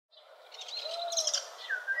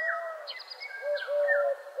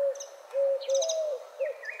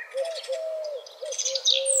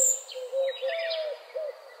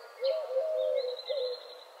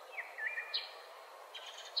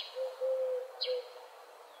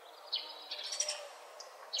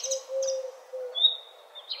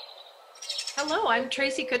Hello, I'm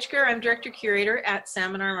Tracey Kutschker. I'm Director Curator at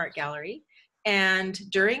Salmon Arm Art Gallery. And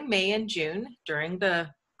during May and June, during the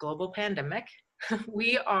global pandemic,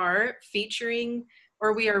 we are featuring,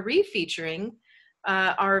 or we are refeaturing,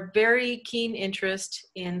 our very keen interest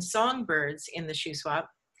in songbirds in the Shuswap,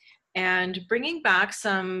 and bringing back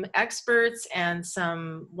some experts and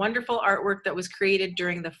some wonderful artwork that was created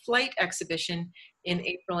during the Flight exhibition in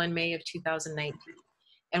April and May of 2019.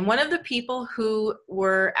 And one of the people who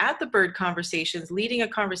were at the bird conversations, leading a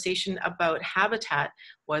conversation about habitat,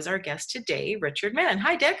 was our guest today, Richard Mann.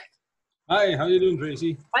 Hi, Dick. Hi, how you doing,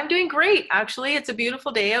 Tracy? I'm doing great, actually. It's a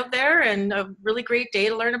beautiful day out there and a really great day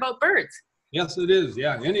to learn about birds. Yes, it is.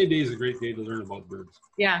 Yeah, any day is a great day to learn about birds.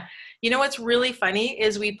 Yeah. You know what's really funny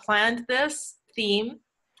is we planned this theme,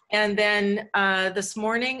 and then this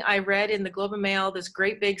morning I read in the Globe and Mail this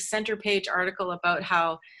great big center page article about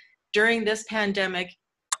how during this pandemic,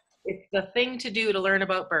 it's the thing to do to learn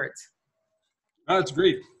about birds. Oh, that's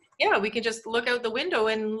great. Yeah, we can just look out the window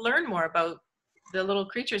and learn more about the little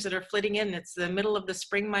creatures that are flitting in. It's the middle of the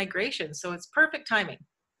spring migration, so it's perfect timing.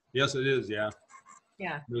 Yes, it is. Yeah.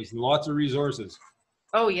 Yeah. There's lots of resources.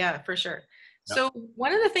 Oh, yeah, for sure. Yeah. So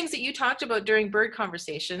one of the things that you talked about during bird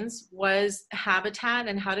conversations was habitat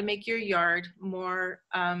and how to make your yard more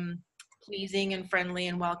pleasing and friendly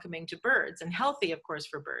and welcoming to birds, and healthy, of course,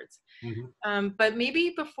 for birds. Mm-hmm. But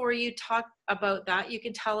maybe before you talk about that, you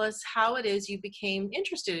can tell us how it is you became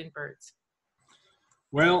interested in birds.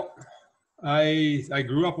 Well, I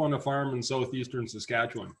grew up on a farm in southeastern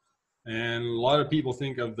Saskatchewan, and a lot of people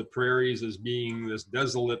think of the prairies as being this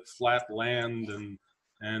desolate, flat land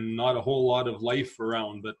and not a whole lot of life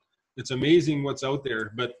around. But it's amazing what's out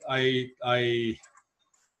there. But I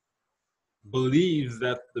believe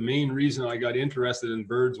that the main reason I got interested in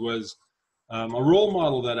birds was a role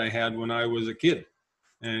model that I had when I was a kid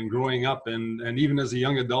and growing up, and even as a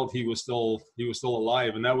young adult, he was still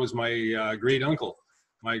alive, and that was my great uncle,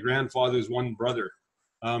 my grandfather's one brother.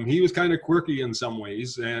 He was kind of quirky in some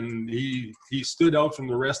ways, and he stood out from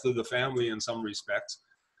the rest of the family in some respects.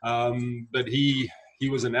 But he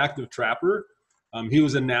was an active trapper. He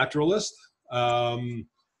was a naturalist, and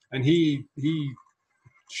he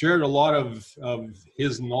shared a lot of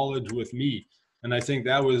his knowledge with me, and I think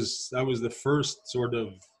that was the first sort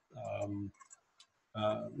of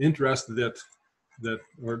interest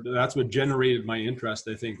that's what generated my interest,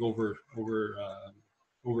 I think, over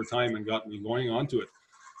time, and got me going onto it.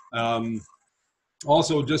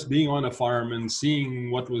 Also, just being on a farm and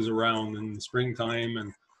seeing what was around in the springtime,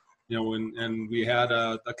 and and we had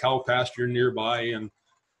a cow pasture nearby,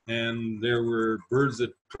 and there were birds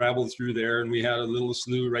that traveled through there, and we had a little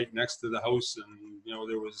slough right next to the house, and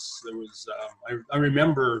there was I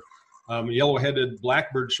remember a yellow-headed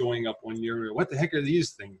blackbird showing up one year. What the heck are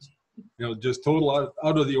these things? Just total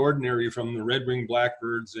out of the ordinary from the red-winged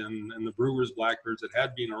blackbirds and the brewer's blackbirds that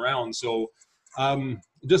had been around. So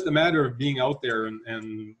just a matter of being out there,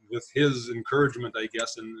 and with his encouragement, I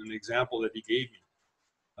guess, and an example that he gave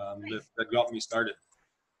me, that got me started.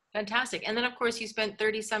 Fantastic. And then, of course, you spent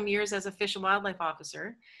 30 some years as a fish and wildlife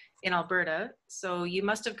officer in Alberta. So you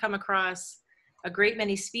must have come across a great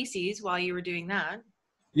many species while you were doing that.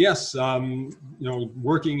 Yes.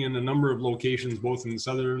 Working in a number of locations, both in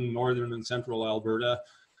southern, northern, and central Alberta.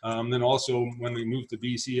 Then also when we moved to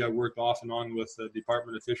BC, I worked off and on with the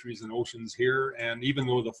Department of Fisheries and Oceans here. And even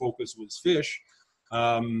though the focus was fish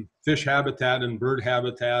habitat and bird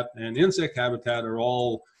habitat and insect habitat are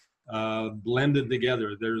all blended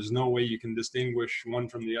together. There's no way you can distinguish one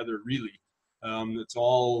from the other, really. It's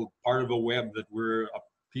all part of a web that we're a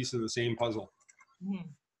piece of the same puzzle.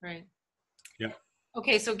 Right. Yeah.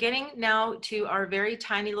 Okay, so getting now to our very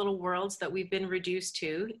tiny little worlds that we've been reduced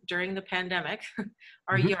to during the pandemic,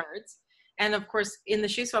 our yards. And of course, in the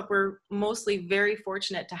Shuswap, we're mostly very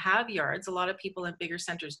fortunate to have yards. A lot of people in bigger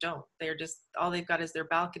centers don't. They're just, all they've got is their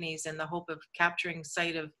balconies and the hope of capturing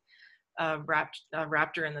sight of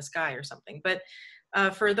raptor in the sky or something. But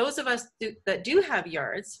for those of us that do have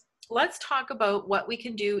yards, let's talk about what we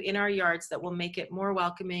can do in our yards that will make it more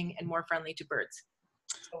welcoming and more friendly to birds.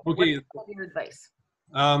 So okay. What's your advice?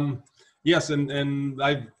 Yes, and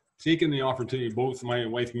I've taken the opportunity, both my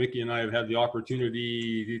wife Mickey and I have had the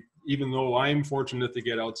opportunity, even though I'm fortunate to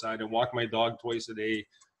get outside and walk my dog twice a day,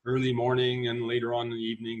 early morning and later on in the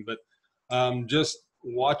evening, but just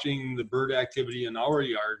watching the bird activity in our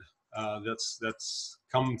yard that's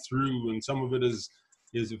come through, and some of it is,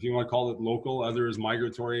 if you want to call it local, other is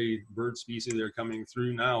migratory bird species that are coming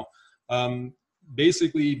through now.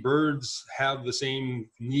 Basically, birds have the same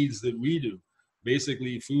needs that we do.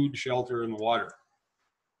 basically food, shelter, and water.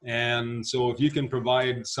 And so if you can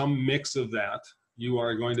provide some mix of that, you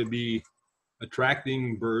are going to be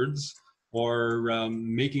attracting birds or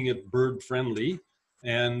making it bird friendly,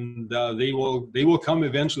 and they will come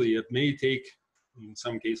eventually. It may take, in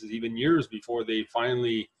some cases, even years before they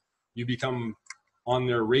finally, you become on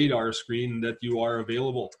their radar screen that you are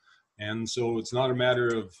available. And so it's not a matter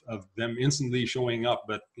of them instantly showing up,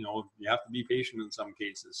 but you have to be patient in some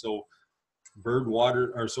cases. So food,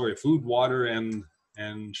 water,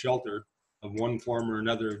 and shelter of one form or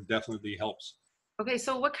another definitely helps. Okay,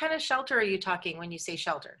 so what kind of shelter are you talking when you say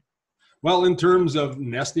shelter? Well, in terms of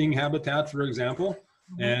nesting habitat, for example,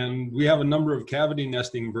 Mm-hmm. and we have a number of cavity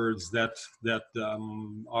nesting birds that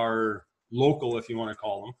are local, if you want to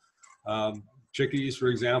call them. Chickadees, for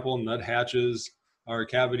example, nuthatches are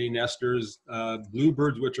cavity nesters.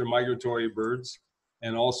 Bluebirds, which are migratory birds,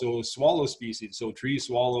 and also swallow species. So tree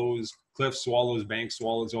swallows, cliff swallows, bank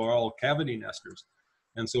swallows are all cavity nesters.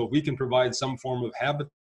 And so if we can provide some form of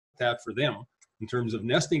habitat for them, in terms of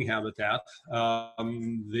nesting habitat,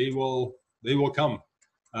 they will come.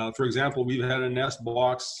 For example, we've had a nest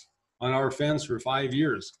box on our fence for 5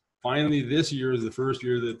 years. Finally, this year is the first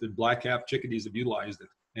year that the black-capped chickadees have utilized it.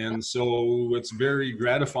 And so it's very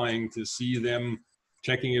gratifying to see them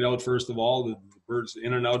checking it out, first of all, the birds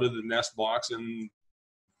in and out of the nest box and,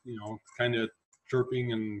 kind of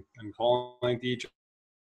chirping and calling to each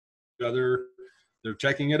other. They're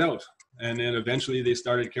checking it out. And then eventually they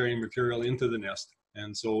started carrying material into the nest.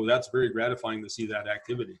 And so that's very gratifying to see that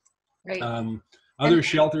activity. Right. Other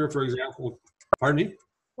shelter, for example, pardon me?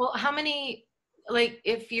 Well, how many,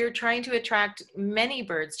 if you're trying to attract many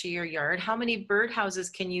birds to your yard, how many bird houses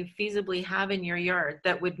can you feasibly have in your yard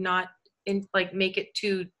that would not make it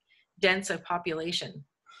too dense a population?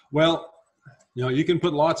 Well, you can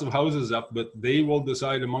put lots of houses up, but they will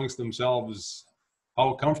decide amongst themselves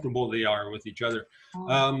how comfortable they are with each other.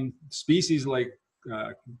 Species like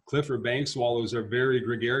cliff or bank swallows are very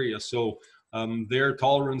gregarious, so their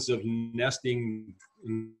tolerance of nesting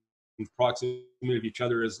in proximity of each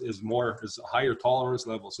other is a higher tolerance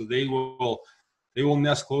level. So they will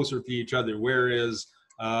nest closer to each other, whereas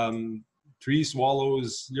tree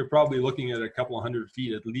swallows, you're probably looking at a couple of 100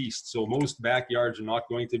 feet at least. So most backyards are not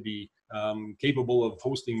going to be capable of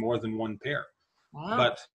hosting more than one pair. Wow.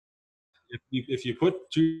 But if you put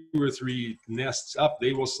 2 or 3 nests up,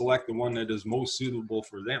 they will select the one that is most suitable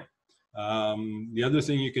for them. The other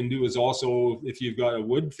thing you can do is also, if you've got a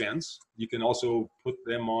wood fence, you can also put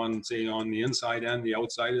them on, say, on the inside and the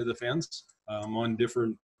outside of the fence, on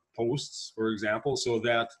different posts, for example, so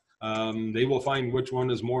that they will find which one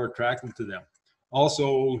is more attractive to them.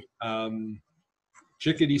 Also,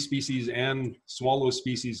 chickadee species and swallow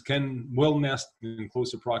species will nest in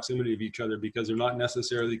closer proximity of each other because they're not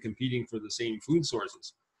necessarily competing for the same food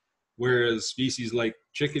sources. Whereas species like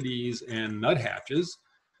chickadees and nuthatches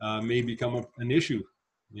may become an issue,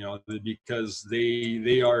 because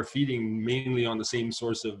they are feeding mainly on the same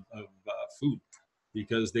source of food,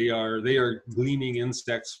 because they are gleaning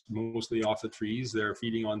insects mostly off the trees. They're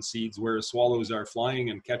feeding on seeds, whereas swallows are flying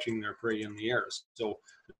and catching their prey in the air. So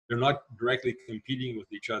they're not directly competing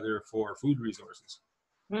with each other for food resources.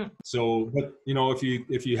 So, but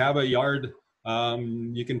if you have a yard,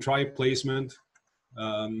 you can try placement.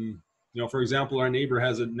 For example, our neighbor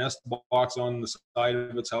has a nest box on the side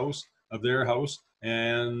of their house,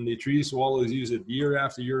 and the tree swallows use it year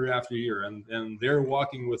after year after year, and they're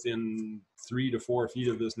walking within 3 to 4 feet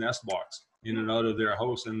of this nest box in and out of their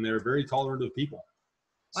house, and they're very tolerant of people.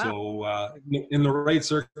 Wow. So in the right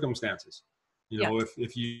circumstances,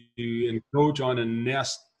 if you encroach on a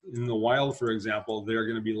nest in the wild, for example, they're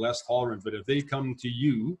going to be less tolerant. But if they come to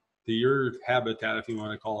you, to your habitat, if you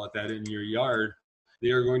want to call it that, in your yard, they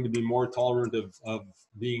are going to be more tolerant of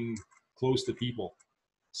being close to people.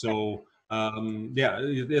 So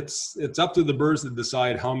it's up to the birds to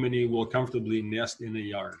decide how many will comfortably nest in a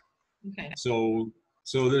yard. Okay. So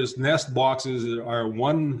there's nest boxes that are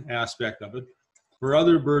one aspect of it. For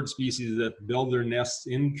other bird species that build their nests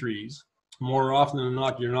in trees, more often than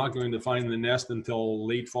not, you're not going to find the nest until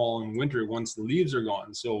late fall and winter once the leaves are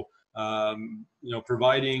gone. So,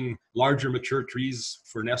 providing larger mature trees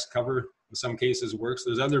for nest cover in some cases works.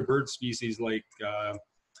 There's other bird species like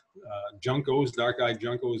juncos, dark-eyed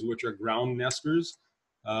juncos, which are ground nesters.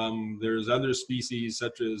 There's other species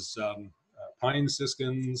such as pine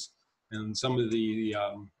siskins and some of the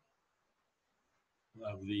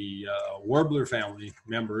warbler family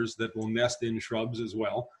members that will nest in shrubs as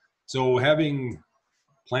well. So having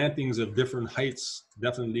plantings of different heights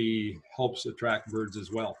definitely helps attract birds as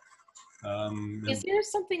well. Is there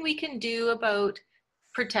something we can do about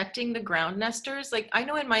protecting the ground nesters? Like, I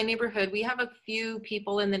know in my neighborhood, we have a few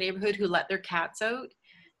people in the neighborhood who let their cats out.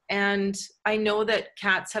 And I know that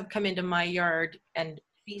cats have come into my yard and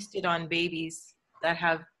feasted on babies that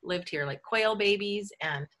have lived here, like quail babies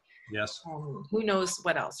and Yes. who knows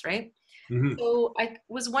what else, right? Mm-hmm. So I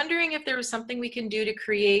was wondering if there was something we can do to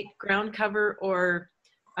create ground cover or,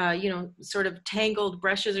 sort of tangled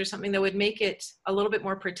brushes or something that would make it a little bit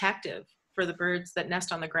more protective for the birds that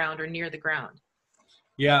nest on the ground or near the ground.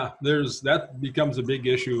 Yeah, that becomes a big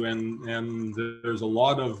issue, and there's a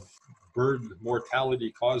lot of bird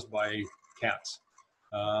mortality caused by cats.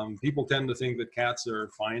 People tend to think that cats are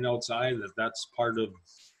fine outside, that's part of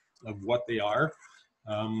what they are.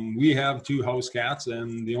 We have 2 house cats,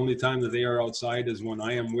 and the only time that they are outside is when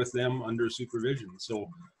I am with them under supervision. So,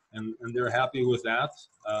 and they're happy with that.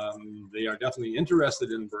 They are definitely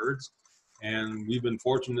interested in birds, and we've been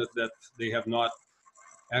fortunate that they have not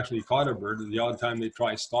actually caught a bird. The odd time they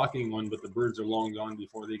try stalking one, but the birds are long gone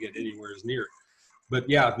before they get anywhere as near. But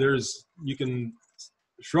yeah, you can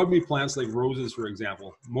shrubby plants like roses, for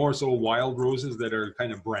example, more so wild roses that are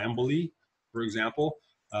kind of brambly, for example,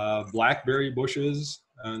 blackberry bushes,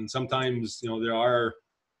 and sometimes there are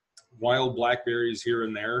wild blackberries here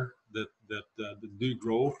and there that do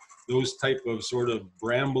grow. Those type of sort of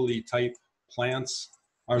brambly type plants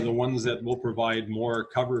are the ones that will provide more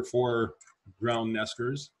cover for ground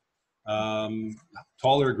nesters.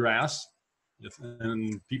 Taller grass,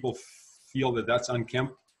 and people feel that that's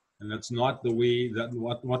unkempt, and that's not the way that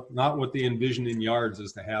not what they envision in yards,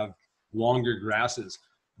 is to have longer grasses,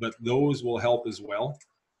 but those will help as well.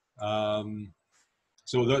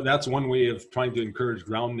 So that's one way of trying to encourage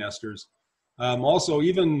ground nesters. Also,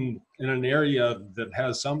 even in an area that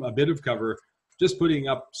has a bit of cover, just putting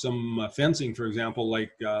up some fencing, for example,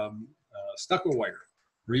 like stucco wire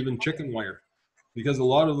or even chicken wire, because a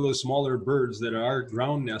lot of those smaller birds that are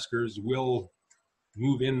ground nesters will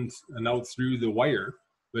move in and out through the wire,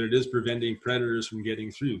 but it is preventing predators from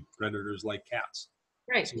getting through, predators like cats.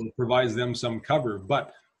 Right. So it provides them some cover,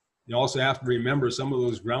 but you also have to remember some of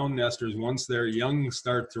those ground nesters, once their young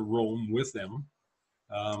start to roam with them,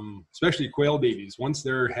 especially quail babies, once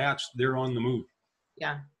they're hatched, they're on the move.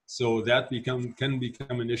 Yeah. So that can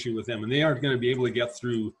become an issue with them, and they aren't going to be able to get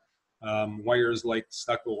through wires like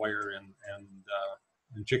stucco wire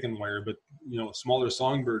and chicken wire, but smaller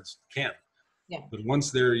songbirds can. Yeah. But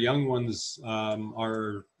once their young ones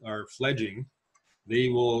are fledging, they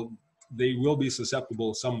will be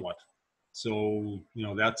susceptible somewhat. So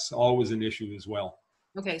that's always an issue as well.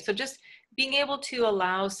 Okay, so just being able to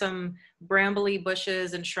allow some brambly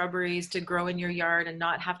bushes and shrubberies to grow in your yard and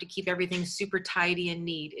not have to keep everything super tidy and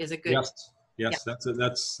neat is a good. Yes, yeah.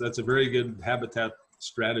 That's a very good habitat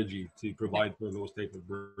strategy to provide for those type of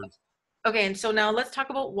birds. Okay, and so now let's talk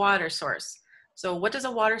about water source. So what does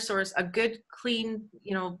a good, clean,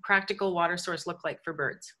 practical water source look like for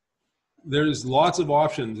birds? There's lots of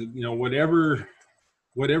options.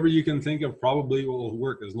 Whatever you can think of probably will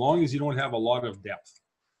work, as long as you don't have a lot of depth.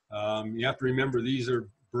 You have to remember, these are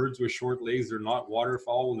birds with short legs. They're not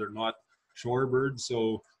waterfowl. They're not shorebirds.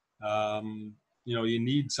 So, you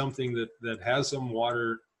need something that has some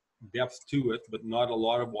water depth to it, but not a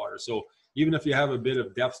lot of water. So even if you have a bit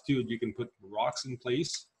of depth to it, you can put rocks in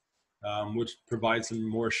place, which provides some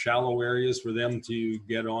more shallow areas for them to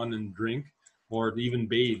get on and drink, or to even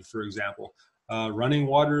bathe, for example. Running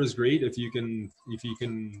water is great if you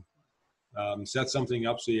can set something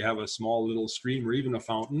up so you have a small little stream or even a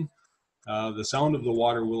fountain. The sound of the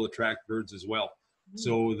water will attract birds as well.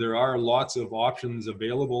 So there are lots of options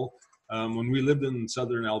available. When we lived in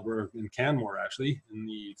southern Alberta, in Canmore actually, in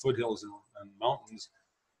the foothills and mountains,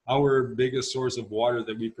 our biggest source of water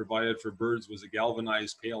that we provided for birds was a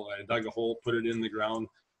galvanized pail. I dug a hole, put it in the ground,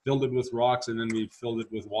 filled it with rocks, and then we filled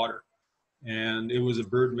it with water. And it was a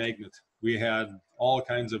bird magnet. We had all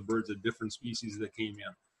kinds of birds of different species that came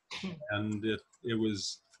in. And it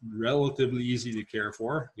was relatively easy to care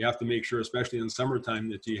for. You have to make sure, especially in summertime,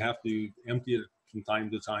 that you have to empty it from time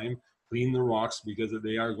to time, clean the rocks, because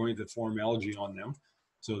they are going to form algae on them,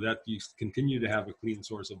 so that you continue to have a clean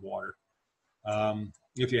source of water.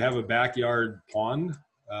 If you have a backyard pond,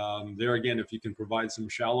 there again, if you can provide some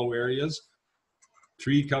shallow areas,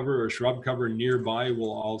 tree cover or shrub cover nearby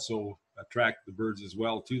will also attract the birds as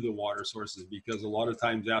well to the water sources, because a lot of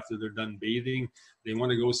times after they're done bathing, they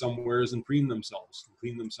want to go somewhere and clean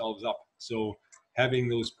themselves up. So having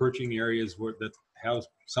those perching areas that have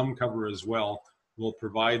some cover as well will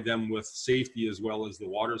provide them with safety as well as the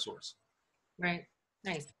water source. Right.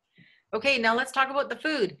 Nice. Okay, now let's talk about the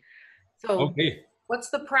food. So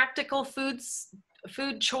what's the practical food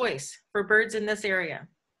choice for birds in this area?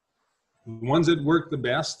 The ones that work the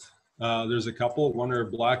best, there's a couple. One are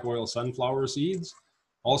black oil sunflower seeds,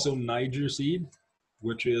 also Niger seed,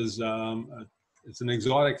 which is it's an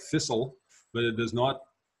exotic thistle, but it does not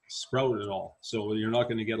sprout at all. So you're not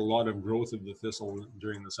going to get a lot of growth of the thistle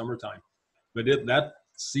during the summertime. But that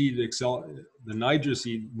seed, the Niger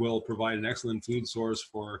seed, will provide an excellent food source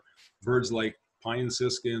for birds like pine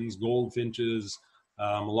siskins, goldfinches,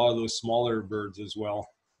 a lot of those smaller birds as well,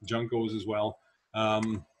 juncos as well.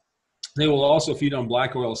 They will also feed on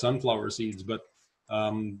black oil sunflower seeds, but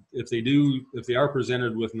if they are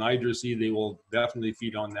presented with Niger seed, they will definitely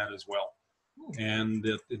feed on that as well. And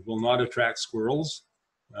it will not attract squirrels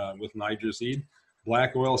with Niger seed.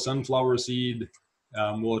 Black oil sunflower seed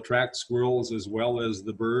will attract squirrels as well as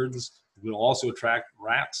the birds. It will also attract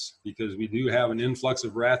rats because we do have an influx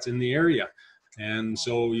of rats in the area. And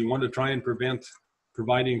so you want to try and prevent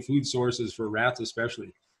providing food sources for rats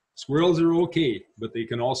especially. Squirrels are okay, but they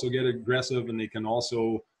can also get aggressive, and they can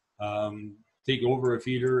also take over a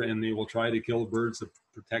feeder, and they will try to kill birds to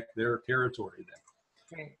protect their territory then.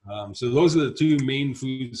 Right. So those are the two main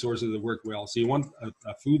food sources that work well. So you want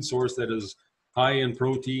a food source that is high in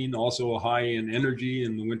protein, also high in energy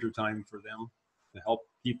in the wintertime for them to help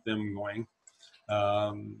keep them going,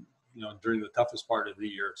 during the toughest part of the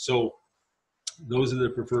year. So those are the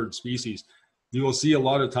preferred species. You will see a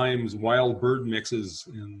lot of times wild bird mixes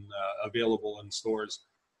available in stores,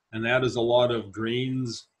 and that is a lot of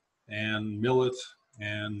grains and millet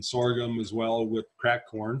and sorghum as well with cracked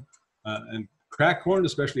corn. And cracked corn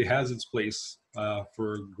especially has its place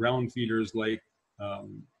for ground feeders like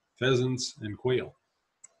pheasants and quail.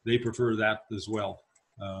 They prefer that as well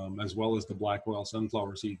as the black oil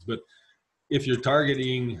sunflower seeds. But if you're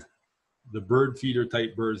targeting the bird feeder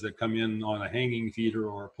type birds that come in on a hanging feeder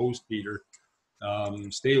or a post feeder,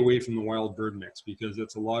 stay away from the wild bird mix, because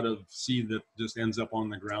it's a lot of seed that just ends up on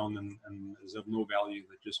the ground and is of no value,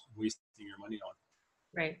 that just wasting your money on.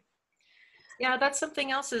 Right. Yeah, that's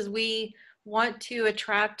something else, is we want to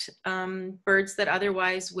attract birds that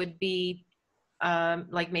otherwise would be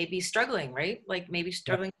like maybe struggling, right? Like maybe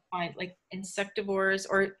struggling to find, like insectivores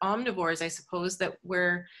or omnivores, I suppose, that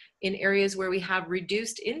we're in areas where we have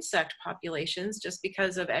reduced insect populations just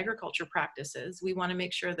because of agriculture practices. We want to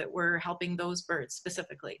make sure that we're helping those birds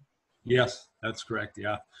specifically. Yes, that's correct.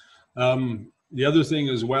 Yeah. The other thing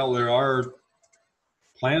as well, there are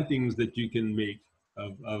plantings that you can make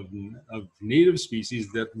of native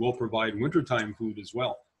species that will provide wintertime food as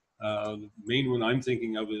well. The main one I'm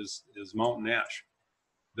thinking of is mountain ash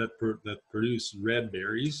that produce red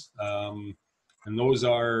berries, and those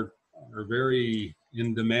are very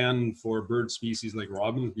in demand for bird species like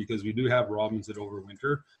robins, because we do have robins that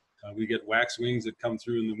overwinter. We get waxwings that come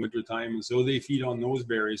through in the wintertime, and so they feed on those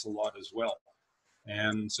berries a lot as well.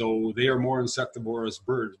 And so they are more insectivorous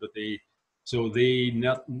birds, but they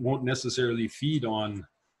won't necessarily feed on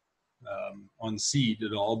seed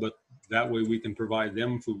at all, but that way we can provide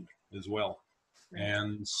them food as well.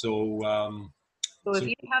 And so if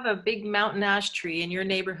you have a big mountain ash tree in your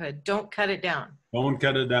neighborhood, don't cut it down. Don't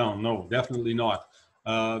cut it down. No, definitely not.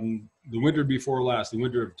 The winter before last, the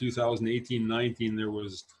winter of 2018-19, there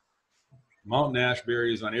was mountain ash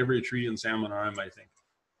berries on every tree in Salmon Arm, I think.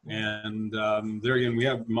 And there again, we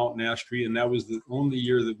have mountain ash tree, and that was the only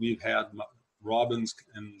year that we've had robins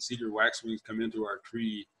and cedar waxwings come into our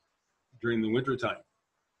tree during the winter time.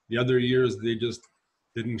 The other years, they just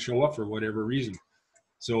didn't show up for whatever reason.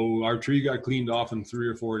 So our tree got cleaned off in 3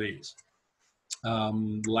 or 4 days.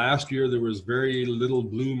 Last year, there was very little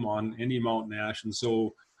bloom on any mountain ash, and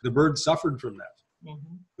so the birds suffered from that.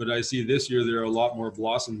 Mm-hmm. But I see this year there are a lot more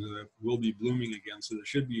blossoms that will be blooming again, so there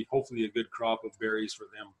should be hopefully a good crop of berries for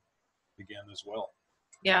them again as well.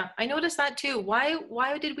 Yeah, I noticed that too.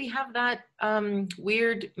 Why did we have that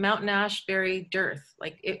weird mountain ash berry dearth?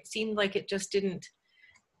 Like it seemed like it just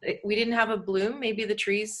we didn't have a bloom. Maybe the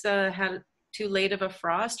trees had too late of a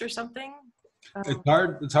frost or something.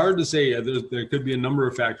 It's hard to say. There could be a number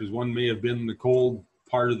of factors. One may have been the cold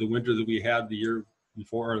part of the winter that we had the year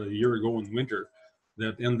before, or the year ago in winter,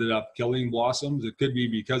 that ended up killing blossoms. It could be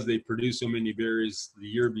because they produced so many berries the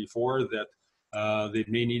year before that they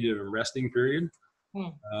may need a resting period.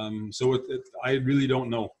 So I really don't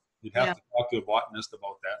know. You'd have to talk to a botanist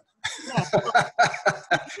about that.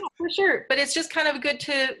 Yeah, for sure. But it's just kind of good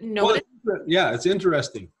to notice. Well, it's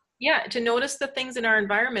interesting. Yeah, to notice the things in our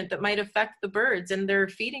environment that might affect the birds and their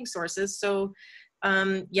feeding sources. So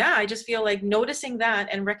I just feel like noticing that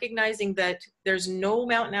and recognizing that there's no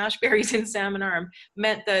mountain ash berries in Salmon Arm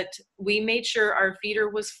meant that we made sure our feeder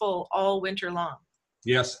was full all winter long.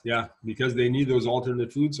 Yes, because they need those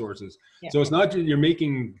alternate food sources. Yeah. So it's not that you're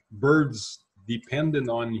making birds dependent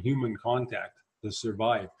on human contact to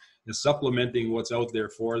survive, is supplementing what's out there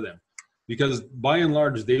for them. Because by and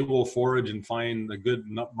large, they will forage and find a good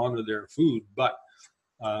amount of their food, but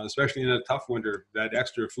especially in a tough winter, that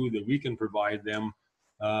extra food that we can provide them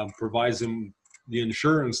provides them the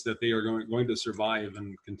insurance that they are going to survive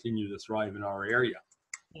and continue to thrive in our area.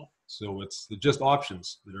 Yeah. So it's just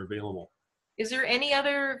options that are available. Is there any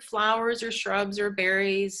other flowers or shrubs or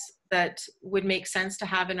berries that would make sense to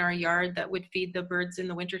have in our yard that would feed the birds in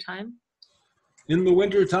the wintertime? In the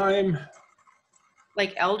wintertime,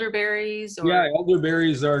 like elderberries? Or yeah,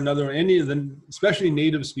 elderberries are another, any of them, especially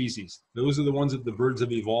native species. Those are the ones that the birds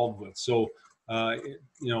have evolved with. So,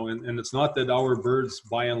 you know, and it's not that our birds,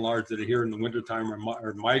 by and large, that are here in the wintertime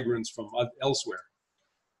are migrants from elsewhere.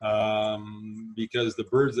 Because the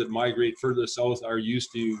birds that migrate further south are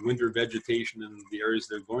used to winter vegetation in the areas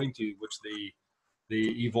they're going to, which they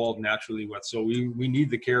evolve naturally with. So we need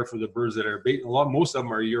the care for the birds that are most of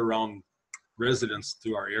them are year-round residents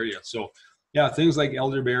to our area. So yeah, things like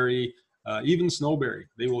elderberry, even snowberry,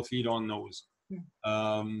 they will feed on those.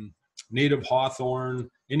 Native hawthorn,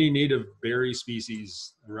 any native berry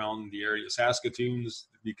species around the area. Saskatoons,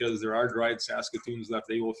 because there are dried Saskatoons left,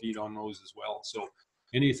 they will feed on those as well. So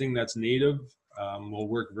anything that's native will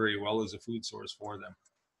work very well as a food source for them.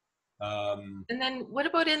 And then what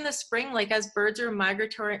about in the spring, like as birds are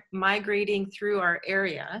migrating through our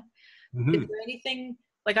area, is there anything,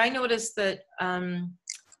 like I noticed that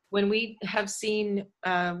when we have seen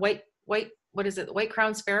white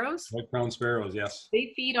crowned sparrows? White crowned sparrows, yes.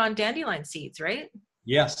 They feed on dandelion seeds, right?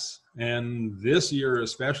 Yes, and this year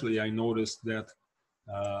especially, I noticed that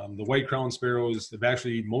the white crowned sparrows have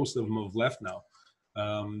actually, most of them have left now.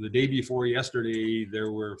 The day before yesterday,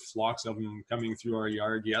 there were flocks of them coming through our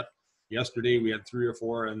yard yet. Yesterday we had 3 or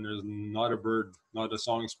 4, and there's not a bird, not a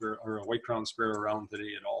song sparrow or a white crowned sparrow around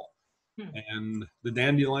today at all. And the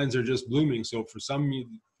dandelions are just blooming. So for some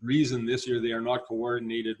reason this year they are not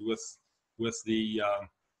coordinated with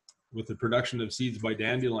the production of seeds by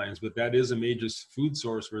dandelions, but that is a major food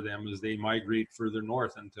source for them as they migrate further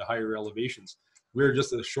north and to higher elevations. We're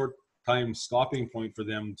just a short time stopping point for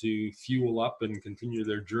them to fuel up and continue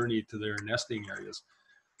their journey to their nesting areas.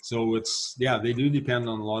 So it's, yeah, they do depend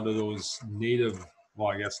on a lot of those native, well,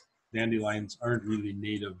 I guess dandelions aren't really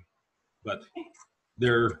native, but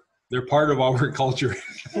they're part of our culture.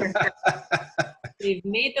 They've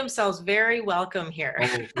made themselves very welcome here.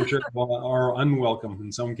 Or unwelcome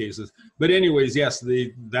in some cases. But anyways, yes,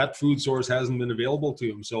 that food source hasn't been available to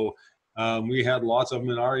them. So we had lots of them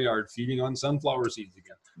in our yard feeding on sunflower seeds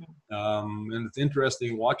again. And it's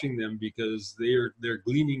interesting watching them because they're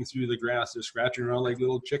gleaning through the grass. They're scratching around like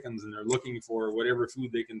little chickens, and they're looking for whatever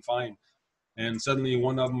food they can find. And suddenly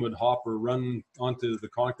one of them would hop or run onto the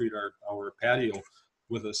concrete, our patio,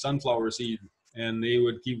 with a sunflower seed, and they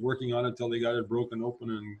would keep working on it until they got it broken open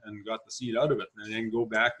and got the seed out of it, and then go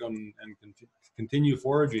back and continue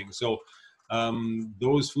foraging. So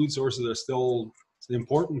those food sources are still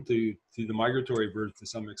important to the migratory birds to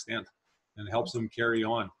some extent, and helps them carry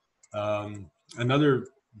on. Another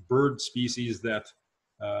bird species that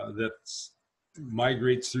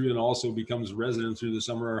migrates through and also becomes resident through the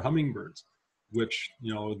summer are hummingbirds, which,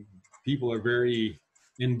 you know, people are very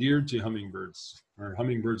endeared to hummingbirds, or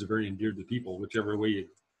hummingbirds are very endeared to people, whichever way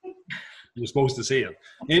you're supposed to say it.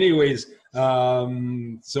 Anyways,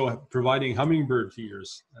 so providing hummingbird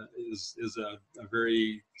feeders is a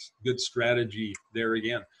very good strategy there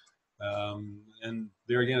again. And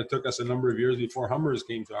there again, it took us a number of years before hummers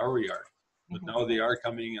came to our yard, but now they are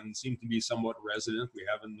coming and seem to be somewhat resident. We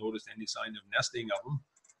haven't noticed any sign of nesting of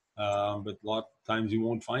them, but a lot of times you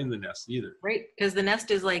won't find the nest either. Right, because the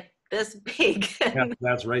nest is like this big. Yeah,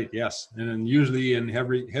 that's right, yes. And then usually in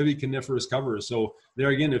heavy coniferous covers. So there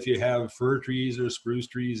again, if you have fir trees or spruce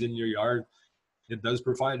trees in your yard, it does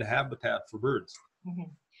provide a habitat for birds.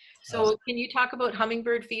 So can you talk about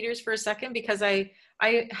hummingbird feeders for a second? Because I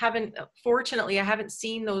haven't, fortunately, I haven't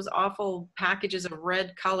seen those awful packages of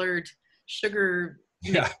red colored sugar.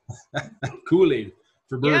 Yeah, Kool-Aid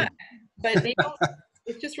for birds. Yeah, but they don't,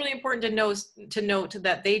 it's just really important to note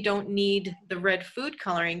that they don't need the red food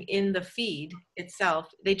coloring in the feed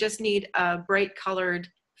itself. They just need a bright colored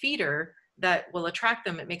feeder that will attract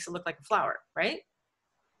them. It makes it look like a flower, right?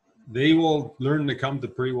 They will learn to come to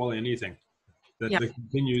pretty well anything that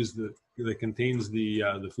contains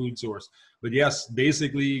the food source. But yes,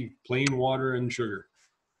 basically plain water and sugar.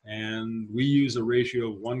 And we use a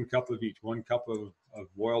ratio of 1 cup of each, 1 cup of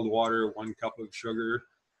boiled water, 1 cup of sugar.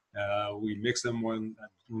 We mix them when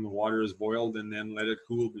the water is boiled, and then let it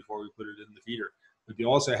cool before we put it in the feeder. But you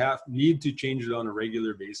also need to change it on a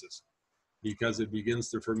regular basis. because it begins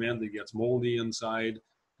to ferment. It gets moldy inside,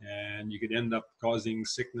 and you could end up causing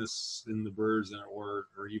sickness in the birds, or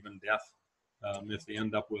even death if they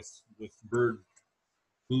end up with bird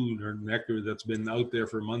food or nectar that's been out there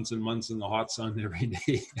for months and months in the hot sun every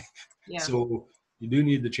day. Yeah. So you do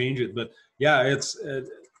need to change it. But yeah,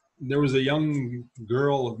 there was a young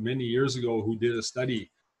girl many years ago who did a study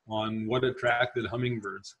on what attracted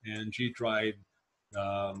hummingbirds, and she tried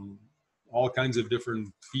all kinds of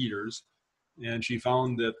different feeders, and she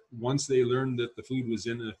found that once they learned that the food was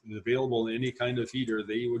available in any kind of feeder,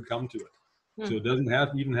 they would come to it. So it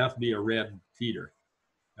doesn't even have to be a red feeder.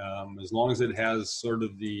 As long as it has sort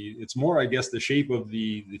of it's more, I guess, the shape of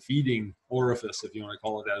the feeding orifice, if you want to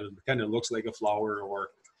call it that. It kind of looks like a flower or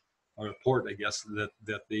a port, I guess,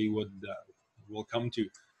 that they will come to.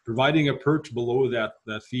 Providing a perch below that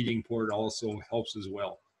feeding port also helps as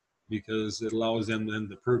well, because it allows them then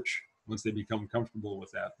to perch once they become comfortable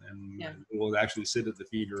with that, and they will actually sit at the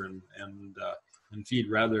feeder and feed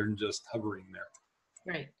rather than just hovering there.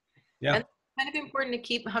 Right. Yeah. And kind of important to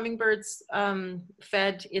keep hummingbirds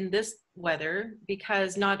fed in this weather,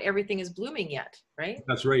 because not everything is blooming yet, right?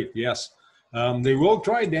 That's right. Yes. They will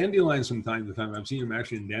try dandelions from time to time. I've seen them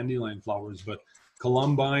actually in dandelion flowers, but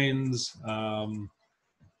columbines,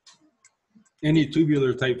 any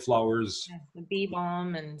tubular type flowers. Yeah, the bee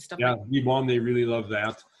balm and stuff. Yeah, like that. bee balm, they really love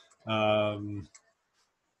that.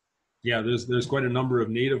 Yeah, there's quite a number of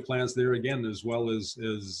native plants there again, as well as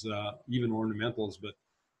even ornamentals. But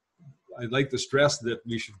I'd like to stress that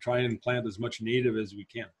we should try and plant as much native as we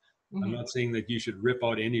can. I'm not saying that you should rip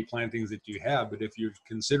out any plantings that you have, but if you're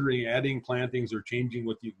considering adding plantings or changing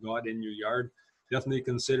what you've got in your yard, definitely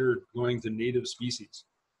consider going to native species,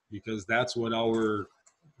 because that's what our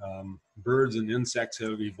birds and insects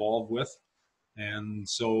have evolved with. And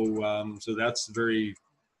so that's very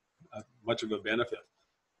much of a benefit.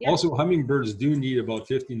 Yeah. Also, hummingbirds do need about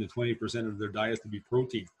 15 to 20% of their diet to be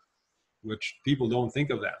protein, which people don't think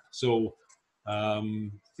of that. So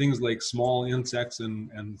things like small insects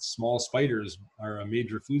and small spiders are a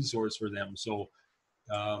major food source for them. So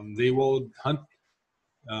they will hunt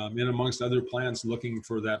in amongst other plants looking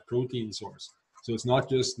for that protein source. So it's not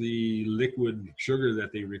just the liquid sugar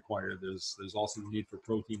that they require. There's also the need for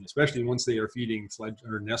protein, especially once they are feeding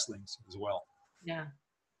nestlings as well. Yeah.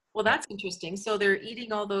 Well, that's interesting. So they're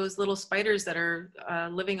eating all those little spiders that are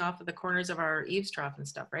living off of the corners of our eaves trough and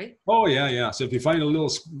stuff, right? Oh, yeah, yeah. So if you find a little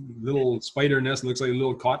spider nest, looks like a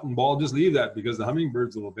little cotton ball, just leave that, because the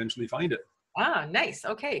hummingbirds will eventually find it. Ah, nice.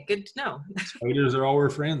 Okay, good to know. Spiders are our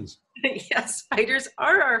friends. Yes, spiders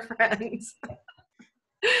are our friends.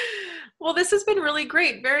 Well, this has been really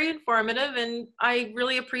great, very informative, and I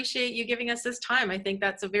really appreciate you giving us this time. I think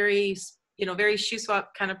that's a very Shuswap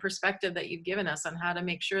kind of perspective that you've given us on how to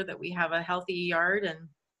make sure that we have a healthy yard and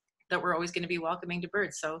that we're always going to be welcoming to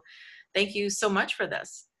birds. So thank you so much for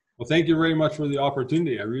this. Well, thank you very much for the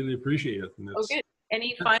opportunity. I really appreciate it. Oh, good.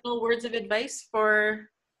 Any final words of advice for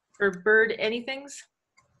bird anythings?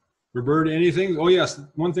 For bird anything? Oh, yes.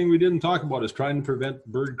 One thing we didn't talk about is trying to prevent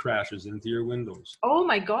bird crashes into your windows. Oh,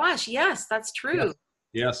 my gosh. Yes, that's true.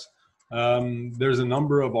 Yes. There's a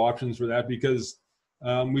number of options for that, because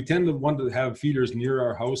we tend to want to have feeders near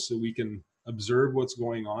our house so we can observe what's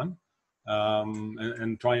going on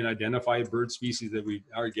and try and identify bird species that we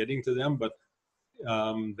are getting to them. But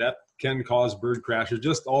that can cause bird crashes.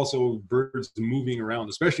 Just also birds moving around,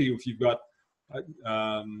 especially if you've got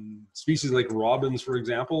species like robins, for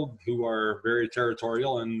example, who are very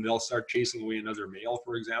territorial, and they'll start chasing away another male,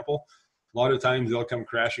 for example. A lot of times they'll come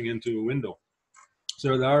crashing into a window.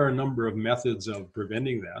 So there are a number of methods of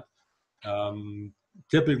preventing that.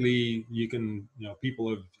 Typically, people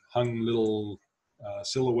have hung little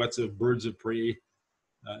silhouettes of birds of prey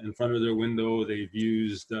in front of their window. They've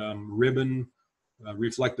used reflective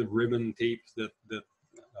ribbon tape that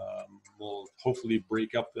will hopefully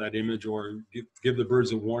break up that image, or give the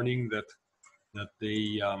birds a warning that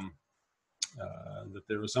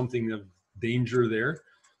there was something of danger there.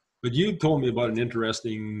 But you told me about an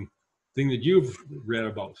interesting thing that you've read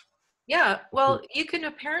about. Yeah, well, you can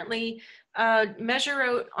apparently measure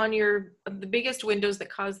out on the biggest windows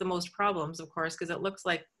that cause the most problems, of course, because it looks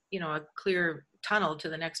like, a clear tunnel to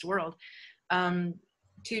the next world, to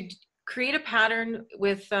create a pattern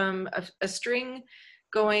with a string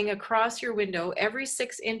going across your window every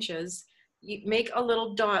 6 inches. You make a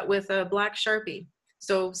little dot with a black Sharpie.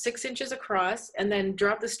 So 6 inches across, and then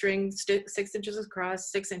drop the string 6 inches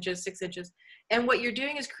across, 6 inches, 6 inches. And what you're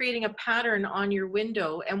doing is creating a pattern on your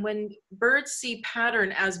window. And when birds see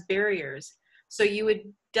pattern as barriers, So you would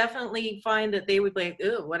definitely find that they would be like,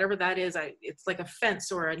 oh, whatever that is, it's like a fence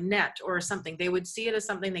or a net or something. They would see it as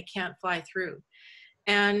something they can't fly through.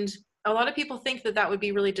 And a lot of people think that that would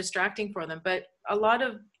be really distracting for them, but a lot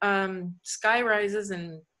of sky rises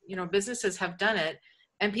and, you know, businesses have done it,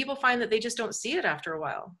 and people find that they just don't see it after a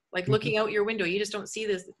while. Like looking out your window, you just don't see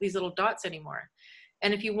these little dots anymore.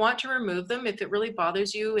 And if you want to remove them, if it really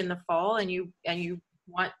bothers you in the fall and you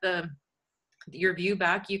want your view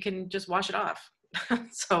back, you can just wash it off.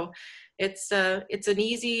 So it's an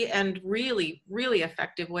easy and really, really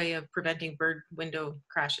effective way of preventing bird window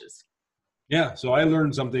crashes. Yeah, so I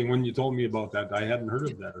learned something when you told me about that. I hadn't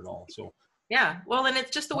heard of that at all. So yeah, well, and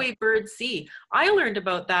it's just the way birds see. I learned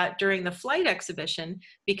about that during the flight exhibition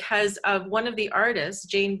because of one of the artists,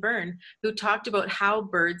 Jane Byrne, who talked about how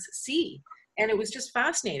birds see. And it was just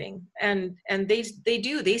fascinating. And they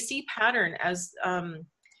see pattern as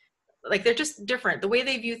like they're just different. The way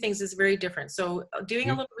they view things is very different. So doing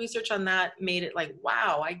a little research on that made it like,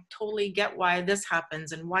 wow, I totally get why this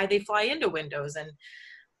happens and why they fly into windows.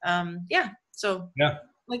 And yeah, so yeah,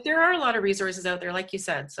 like there are a lot of resources out there, like you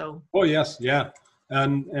said. So oh yes, yeah,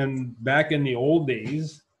 and back in the old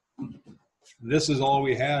days, this is all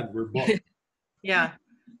we had were books. yeah.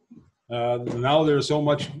 Now there's so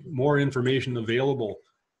much more information available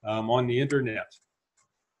on the internet.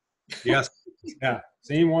 Yes, yeah,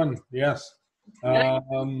 same one. Yes.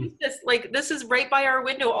 This is right by our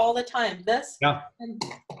window all the time. This yeah,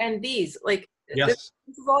 and these like yes,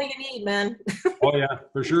 this is all you need, man. oh yeah,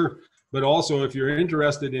 for sure. But also, if you're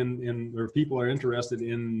interested in or people are interested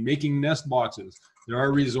in making nest boxes, there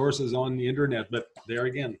are resources on the internet. But there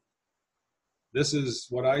again, this is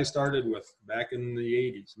what I started with back in the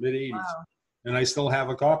 80s, mid 80s, wow. And I still have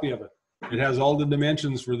a copy of it. It has all the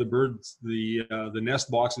dimensions for the birds, the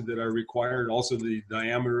nest boxes that are required, also the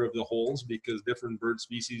diameter of the holes, because different bird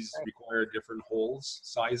species require different holes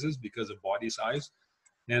sizes because of body size.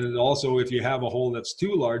 And also, if you have a hole that's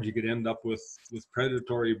too large, you could end up with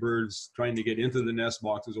predatory birds trying to get into the nest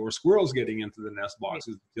boxes, or squirrels getting into the nest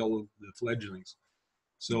boxes to kill the fledglings.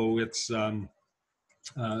 So it's the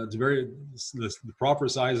proper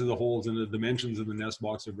size of the holes and the dimensions of the nest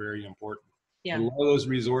box are very important. Yeah. A lot of those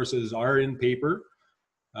resources are in paper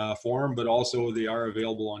form, but also they are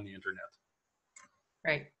available on the internet.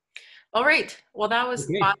 Right. All right. Well, that was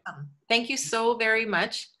awesome. Thank you so very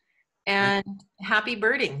much. And happy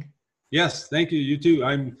birding. Yes, thank you. You too.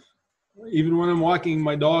 Even when I'm walking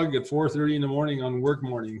my dog at 4:30 in the morning on work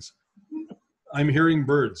mornings, I'm hearing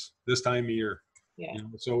birds this time of year. Yeah. You know,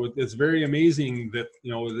 so it's very amazing that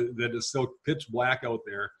that it's still pitch black out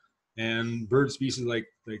there, and bird species like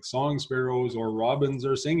song sparrows or robins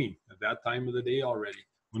are singing at that time of the day already,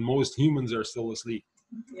 when most humans are still asleep.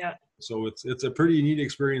 Yeah. So it's a pretty neat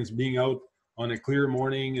experience being out on a clear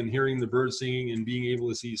morning and hearing the birds singing and being able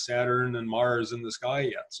to see Saturn and Mars in the sky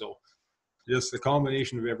yet. So just a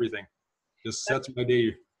combination of everything just sets my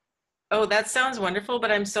day. Oh, that sounds wonderful,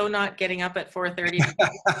 but I'm so not getting up at 4:30.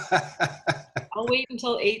 I'll wait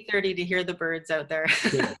until 8:30 to hear the birds out there.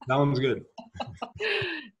 Good. Sounds good.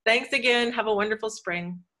 Thanks again. Have a wonderful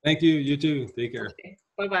spring. Thank you. You too. Take care. Okay.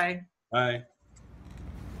 Bye-bye. Bye.